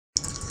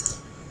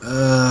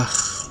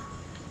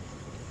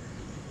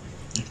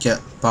get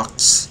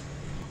bucks.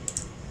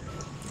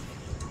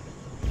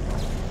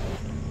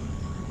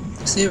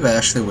 Let's see if I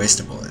actually waste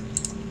a bullet.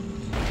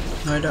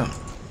 No, I don't.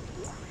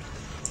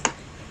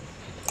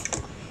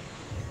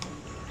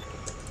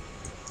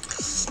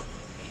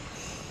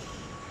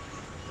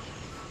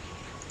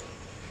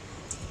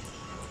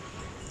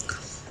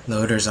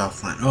 Loader's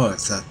offline. Oh,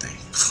 it's that thing.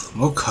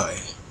 Okay.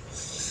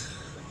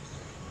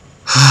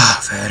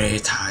 Very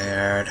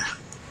tired.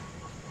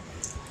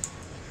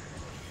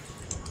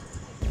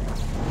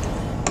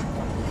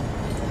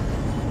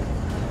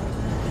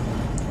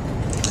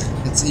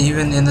 It's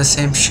even in the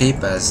same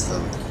shape as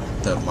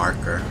the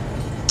marker.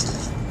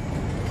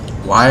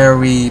 Why are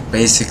we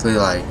basically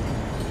like...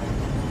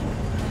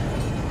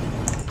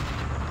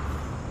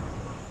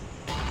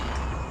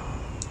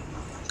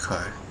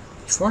 Okay.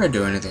 Before I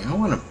do anything, I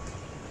want to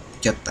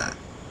get that.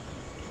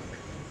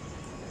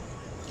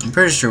 I'm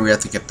pretty sure we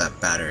have to get that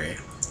battery.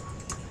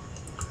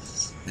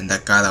 And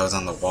that guy that was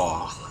on the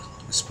wall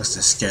was supposed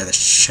to scare the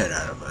shit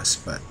out of us,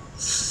 but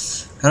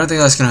I don't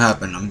think that's gonna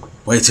happen. I'm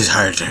way too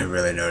tired to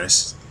really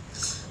notice.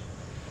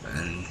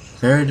 And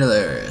very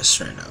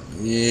delirious right now.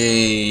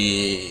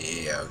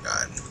 Yay! Oh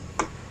god.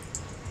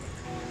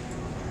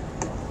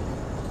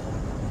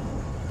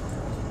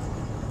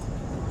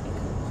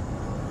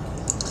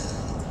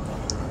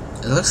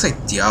 It looks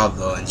like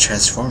Diablo and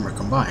Transformer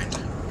combined.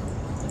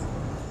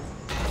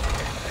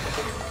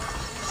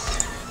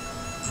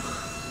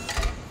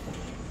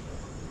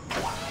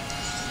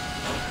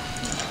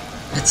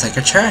 It's like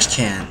a trash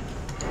can.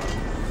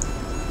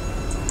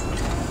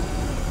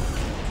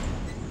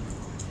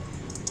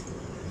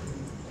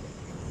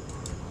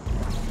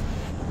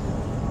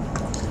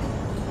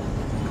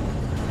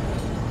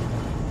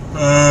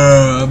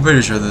 I'm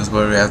pretty sure this is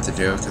what we have to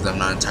do because I'm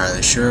not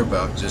entirely sure,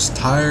 but I'm just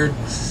tired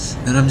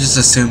and I'm just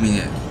assuming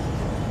it.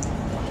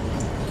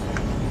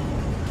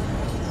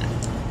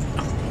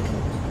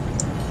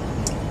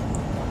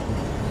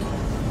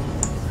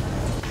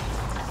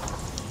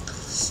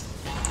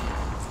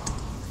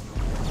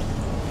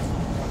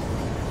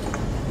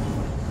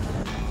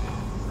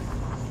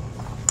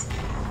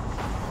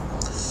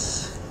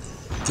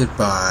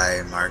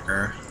 Goodbye,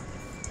 marker.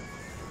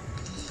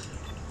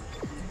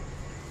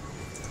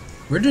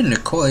 Where did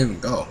Nicole even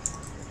go?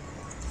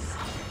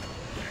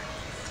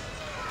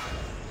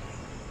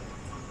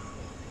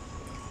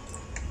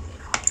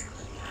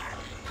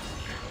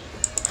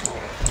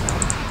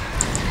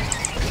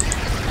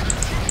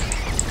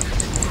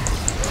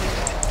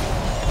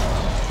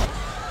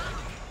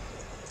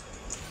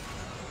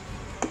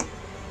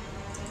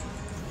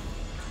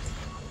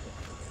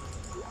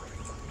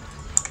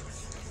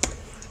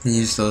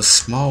 Use those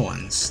small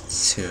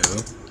ones to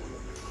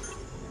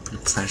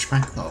replenish my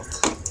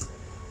health.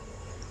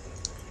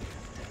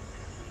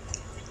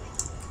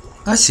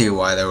 I see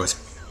why there was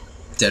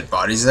dead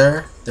bodies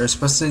there. They're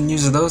supposed to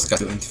use those guys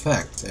to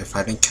infect if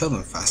I didn't kill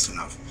them fast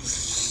enough.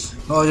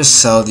 I'll just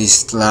sell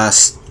these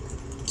last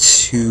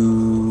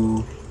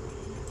two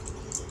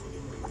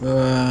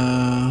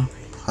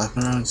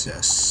plasma rounds,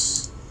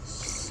 yes.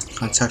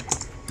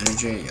 Contact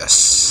energy,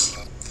 yes.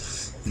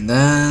 And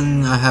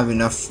then I have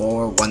enough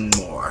for one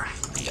more.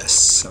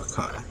 Yes,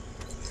 okay.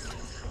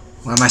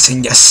 Why am I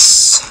saying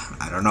yes?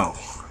 I don't know.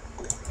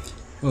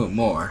 Ooh,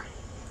 more.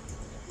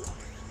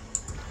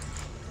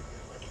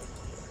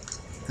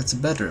 That's a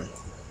bedroom.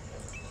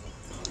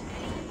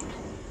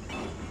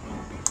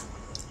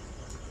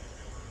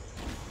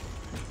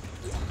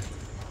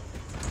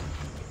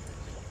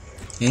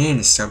 You need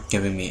to stop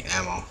giving me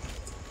ammo.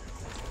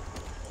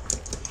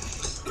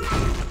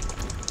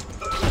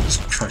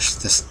 Just crush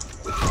this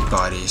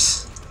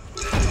bodies.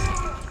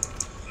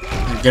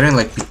 They're getting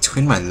like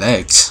between my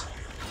legs.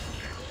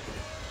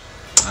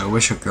 I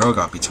wish a girl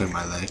got between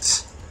my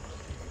legs.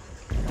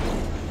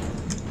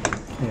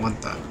 I don't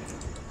want that.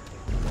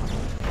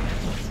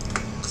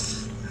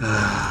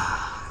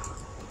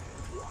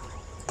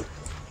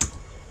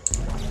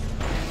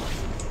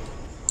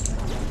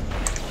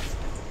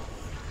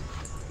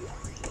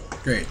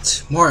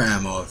 Great. More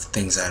ammo of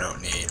things I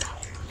don't need.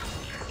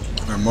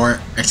 Or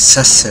more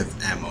excessive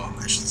ammo,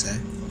 I should say.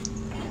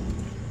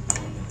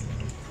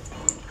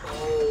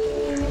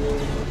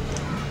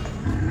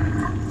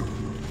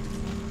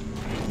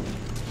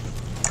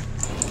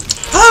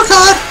 Oh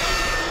god!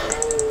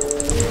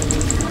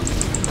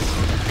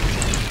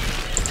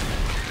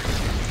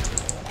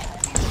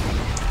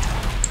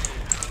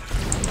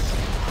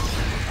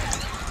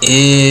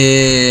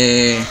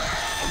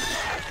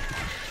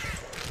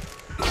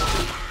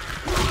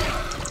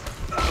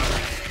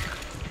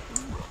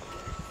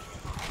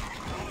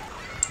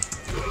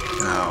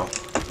 Ow.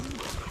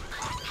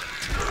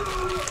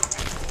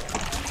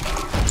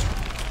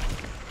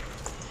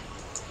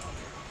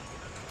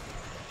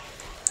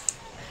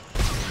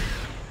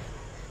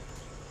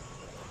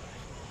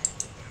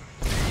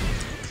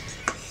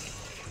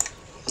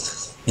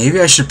 Maybe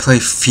I should play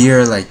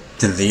Fear like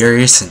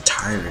delirious and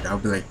tired. I'll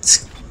be like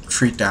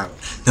freaked out.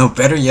 No,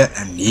 better yet,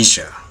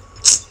 Amnesia.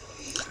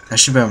 That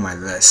should be on my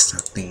list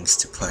of things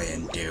to play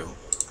and do.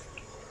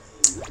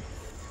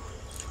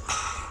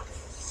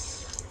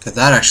 Cause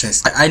that actually,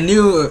 I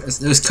knew it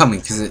was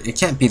coming because it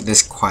can't be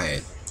this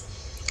quiet.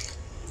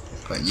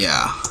 But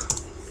yeah,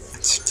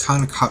 it's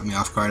kind of caught me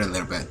off guard a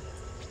little bit.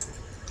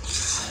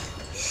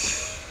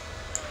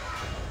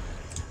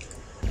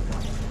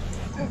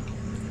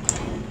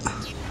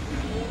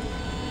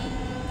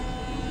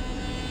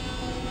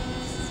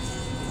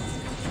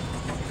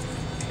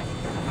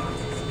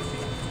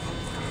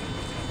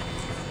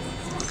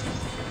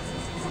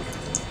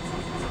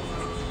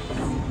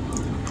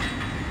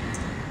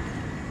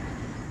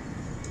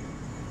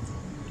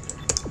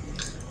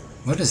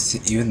 What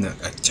is even the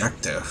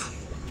objective?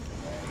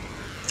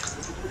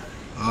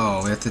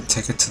 Oh, we have to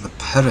take it to the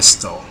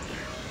pedestal.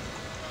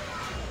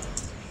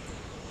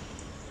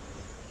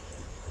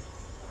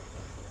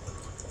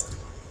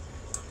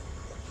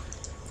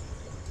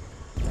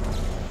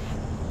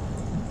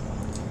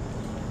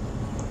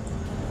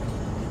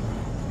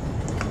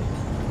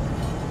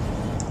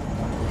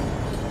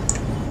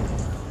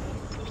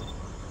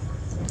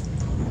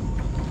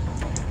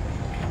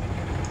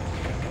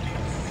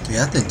 Do we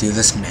have to do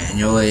this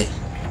manually?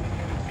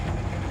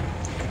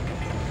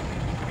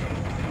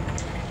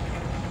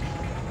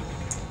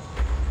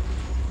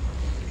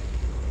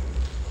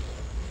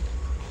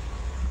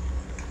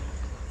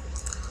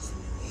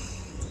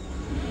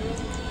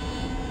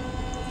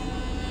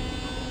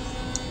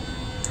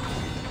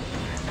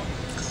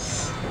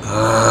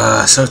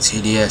 So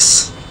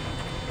tedious.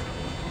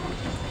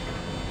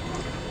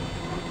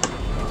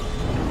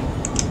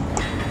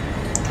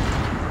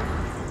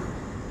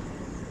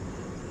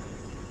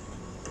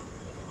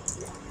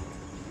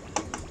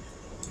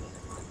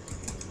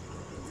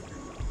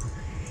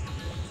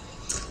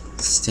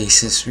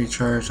 Stasis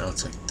recharge, I'll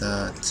take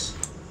that.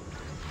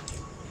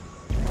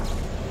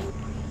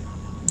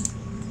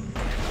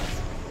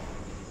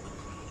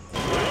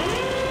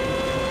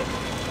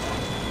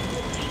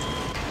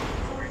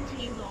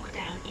 Quarantine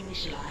lockdown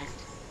initialized.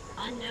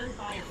 Unknown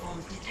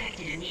bioforms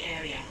detected in the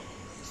area.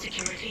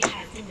 Security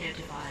has been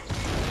notified.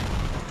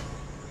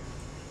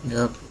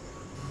 Yep.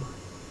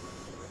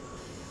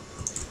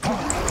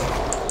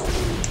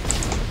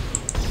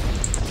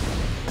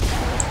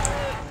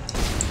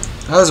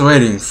 I was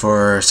waiting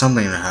for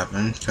something to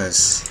happen,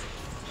 because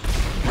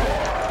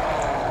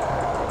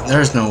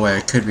there's no way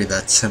it could be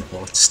that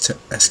simple just to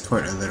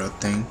escort a little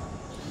thing.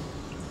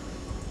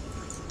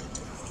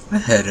 My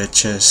head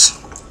itches.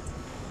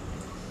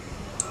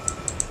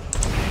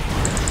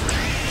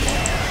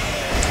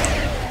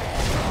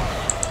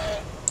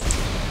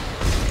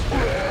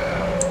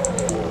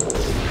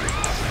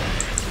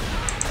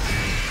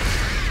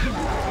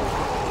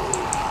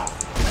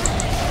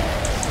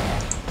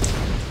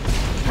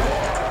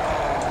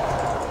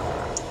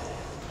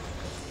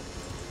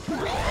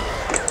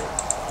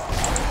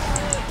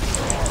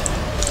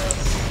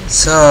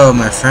 So,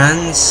 my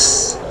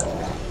friends,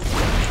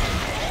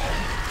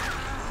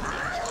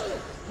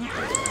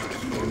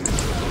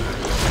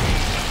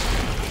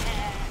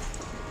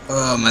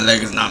 oh, my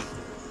leg is numb.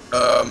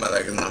 Oh, my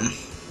leg is numb.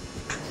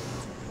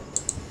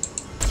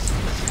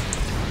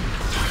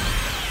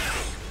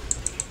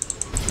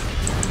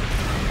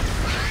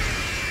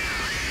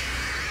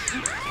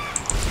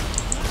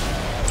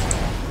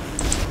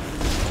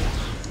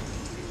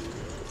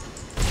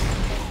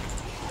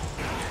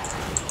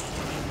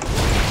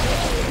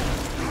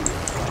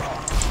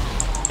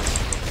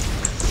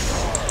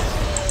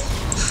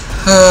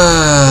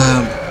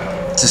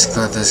 Just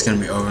glad this is gonna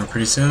be over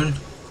pretty soon.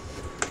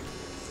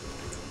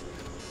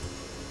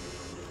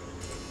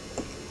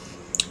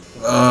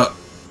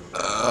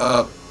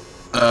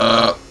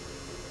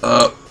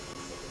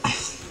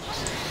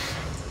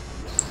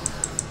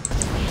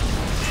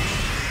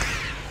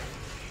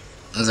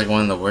 That's like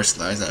one of the worst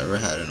lives I ever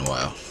had in a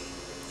while.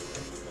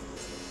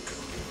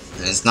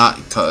 And it's not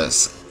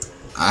because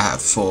I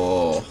have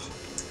full...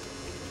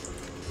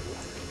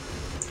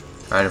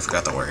 I already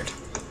forgot the word.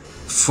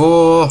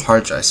 Full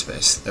hard drive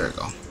space. There we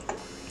go.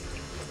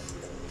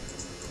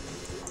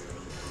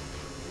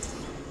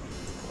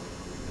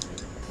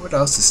 What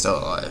else is still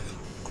alive?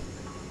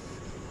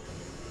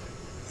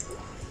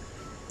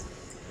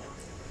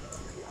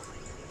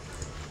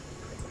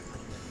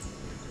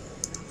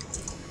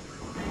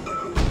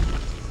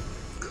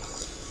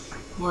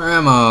 More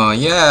ammo,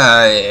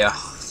 yay!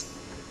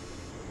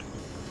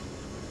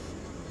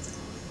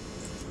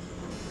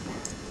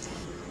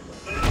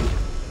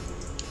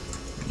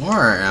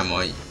 More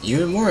ammo,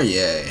 even more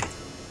yay!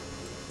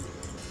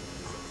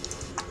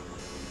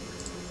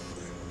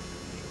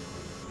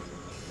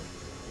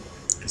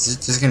 Is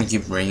it just gonna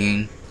keep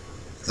ringing?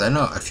 Cause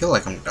I feel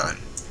like I'm done.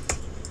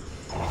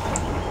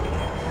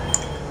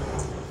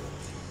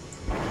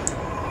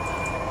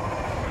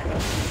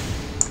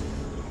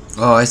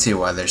 Oh, I see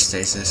why there's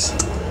stasis.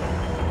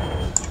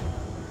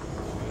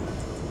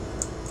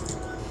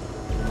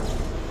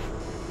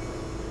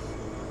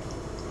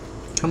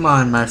 Come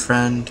on, my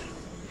friend.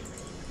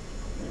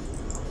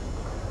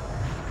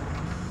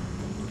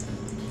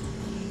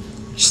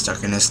 You're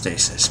stuck in a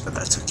stasis, but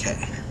that's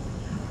okay.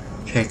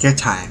 Take your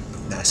time.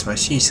 That's what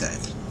she said.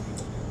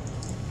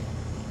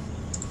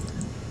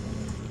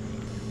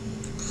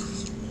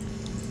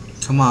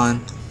 Come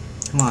on.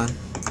 Come on.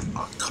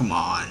 Oh, come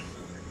on.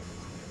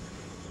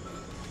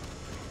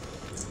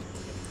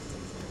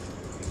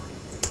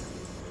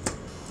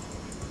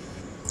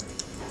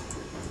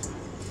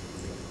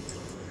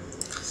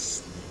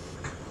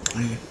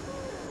 Okay.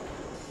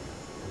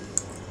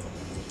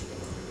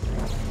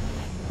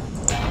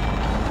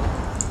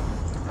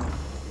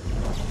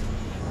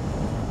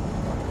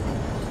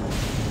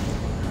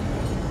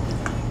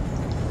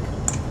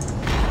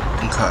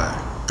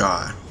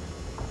 God.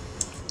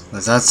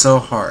 Was that so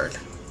hard?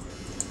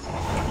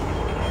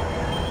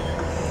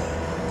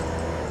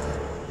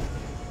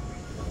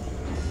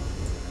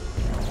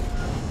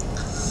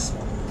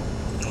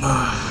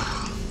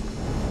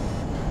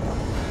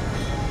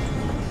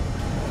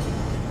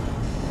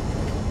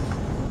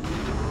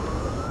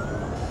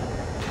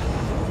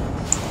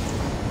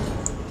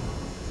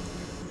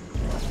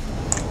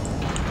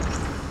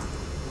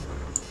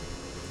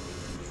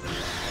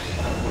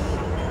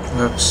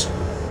 Whoops.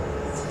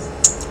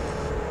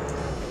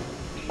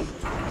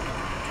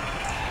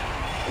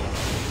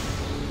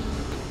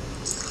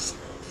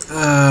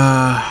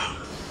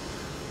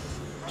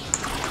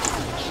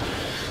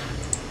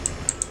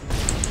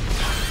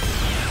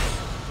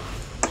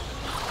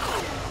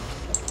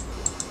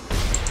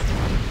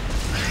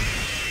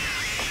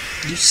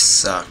 You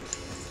suck.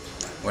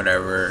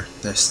 Whatever.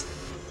 This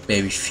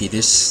baby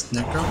fetus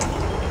necro?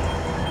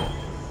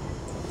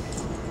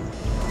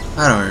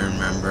 I don't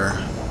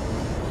remember.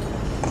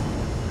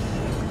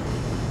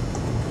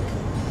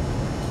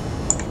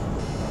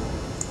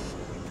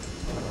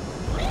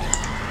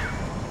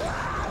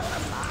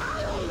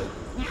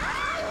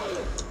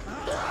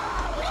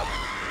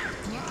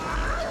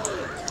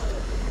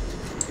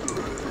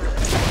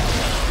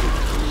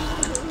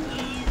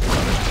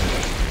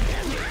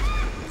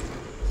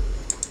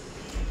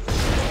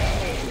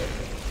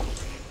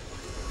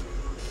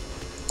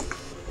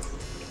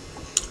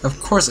 Of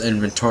course,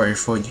 inventory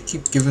full. You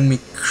keep giving me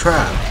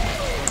crap.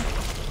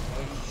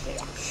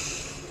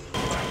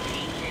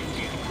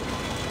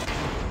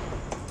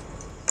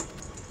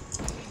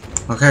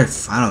 Okay,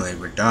 finally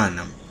we're done.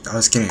 I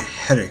was getting a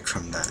headache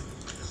from that.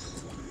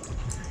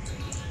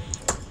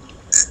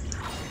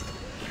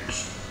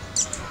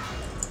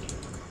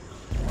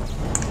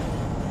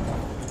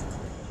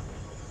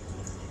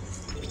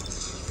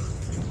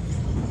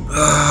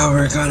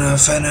 We're gonna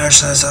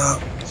finish this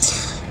up.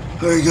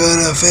 We're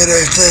gonna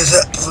finish this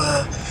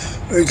up.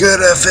 We're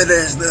gonna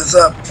finish this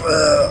up.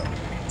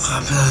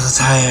 I'm a little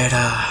tired.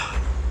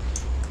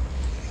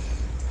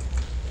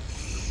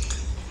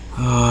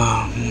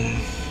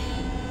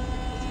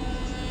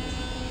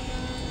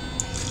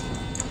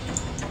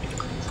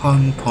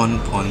 Pon pon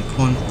pon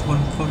pon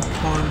pon pon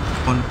pon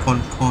pon pon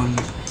pon.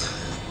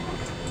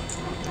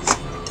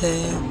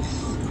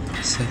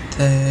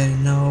 Sete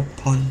no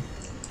pon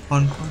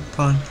pon pon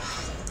pon.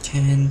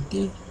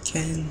 Candy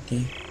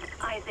candy.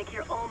 Isaac,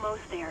 you're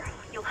almost there.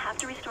 You'll have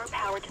to restore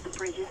power to the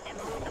bridges to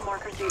move the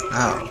marker through this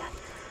Ow. area.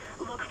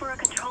 Look for a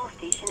control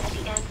station at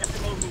the end of the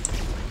maintenance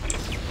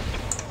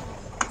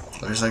sequence.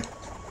 There's like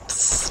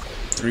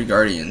 3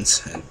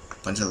 guardians and a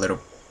bunch of little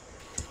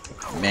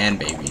man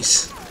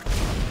babies.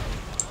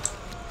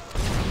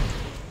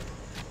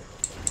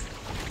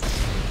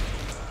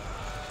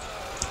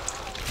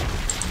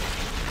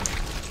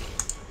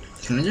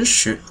 Can I just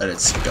shoot at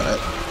its gut?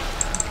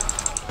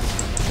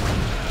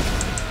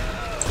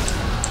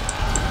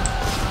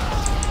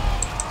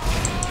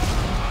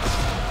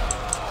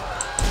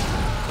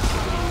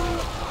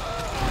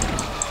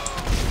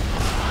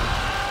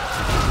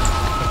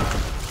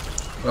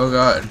 Oh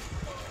god.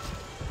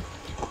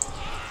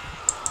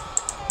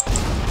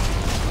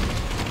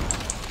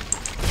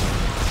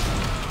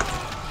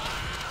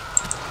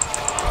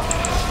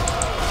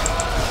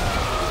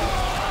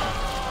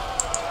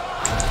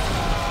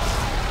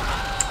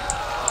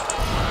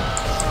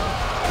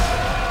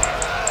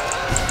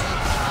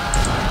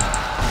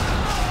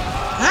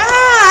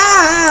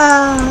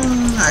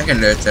 I can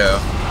do it too.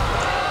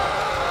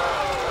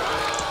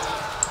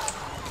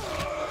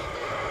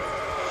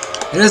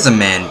 It is a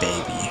man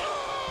baby.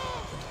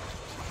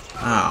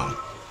 Oh.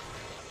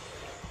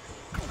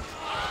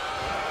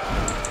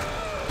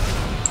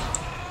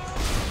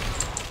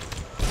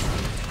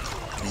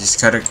 You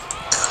just gotta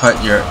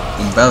cut your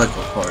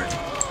umbilical cord.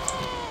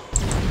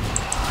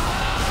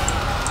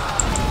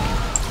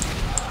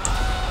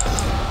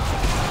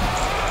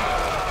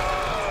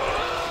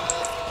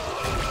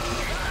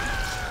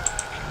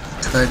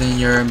 Cutting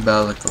your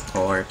umbilical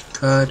cord.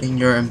 Cutting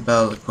your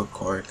umbilical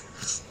cord.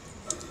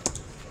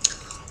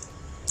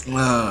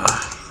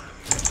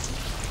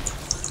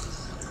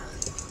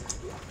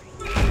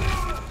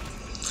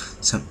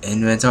 Some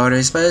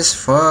inventory space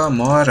for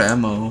more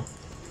ammo.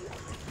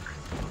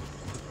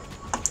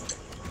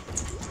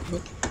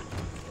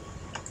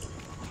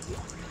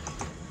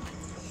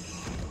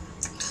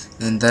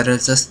 And that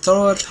is a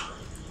store.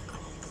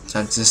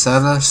 Time to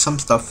sell some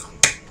stuff.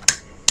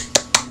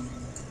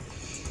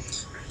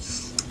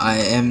 I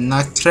am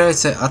not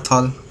crazy at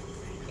all.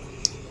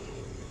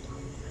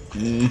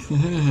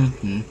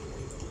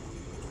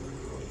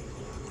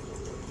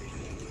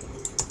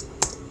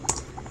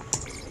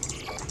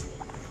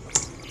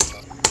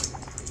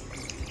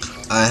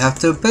 I have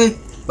to pay,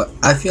 but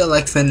I feel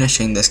like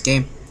finishing this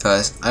game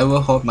because I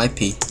will hold my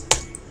pee.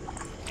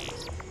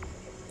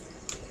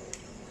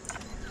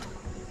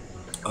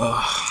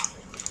 Ugh.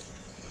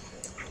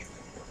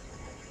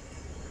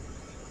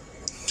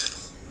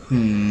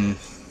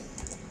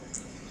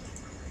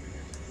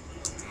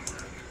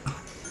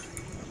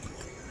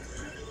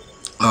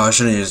 Oh, I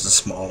should have used the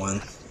small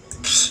one.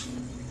 Psst.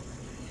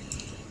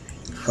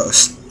 That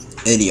was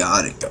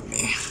idiotic of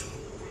me.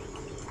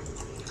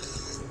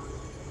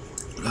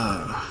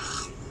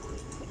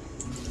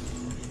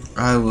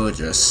 I will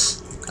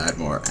just add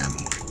more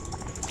ammo.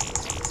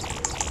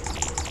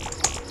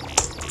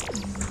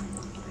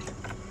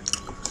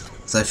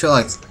 So I feel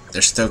like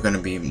there's still gonna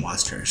be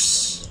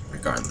monsters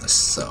regardless,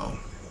 so.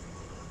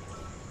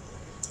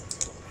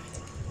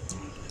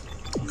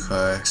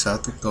 Okay, so I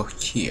have to go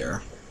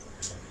here.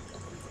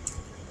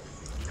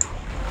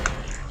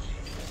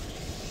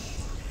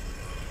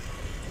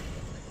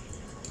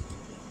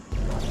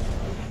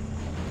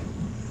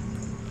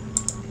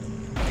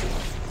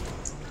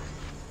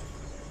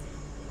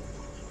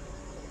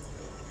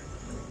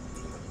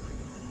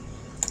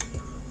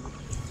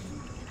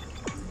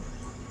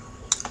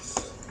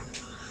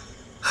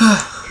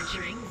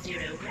 Entering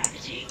zero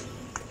gravity.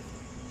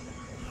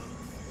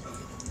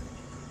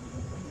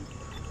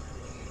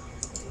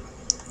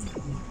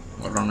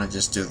 Why don't I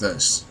just do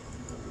this?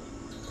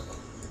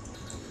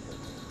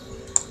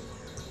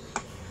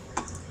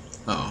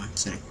 Oh,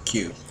 it's in a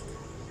cube.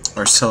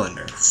 Or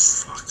cylinder.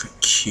 Fuck, a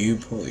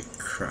cube? Holy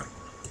crap.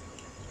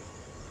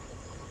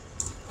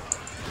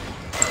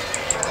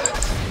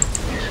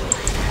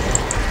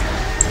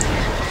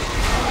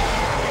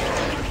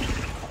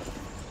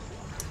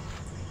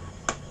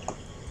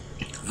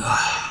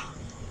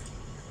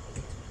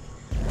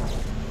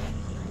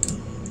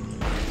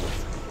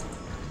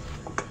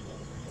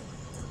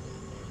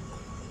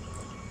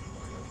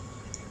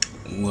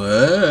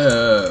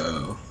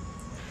 Whoa.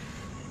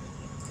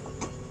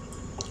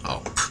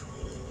 Oh.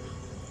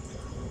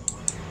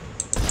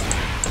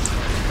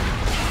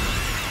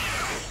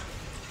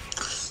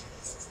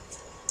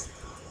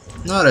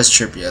 Not as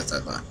trippy as I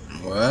thought.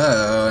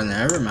 Whoa,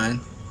 never mind.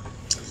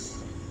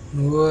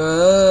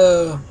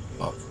 Whoa.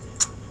 Oh.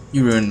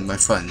 You ruined my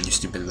fun, you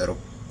stupid little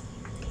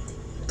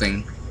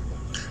thing.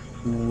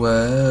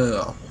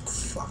 Whoa. Oh,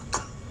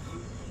 fuck.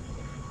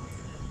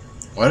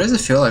 Why does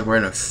it feel like we're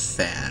in a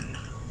fan?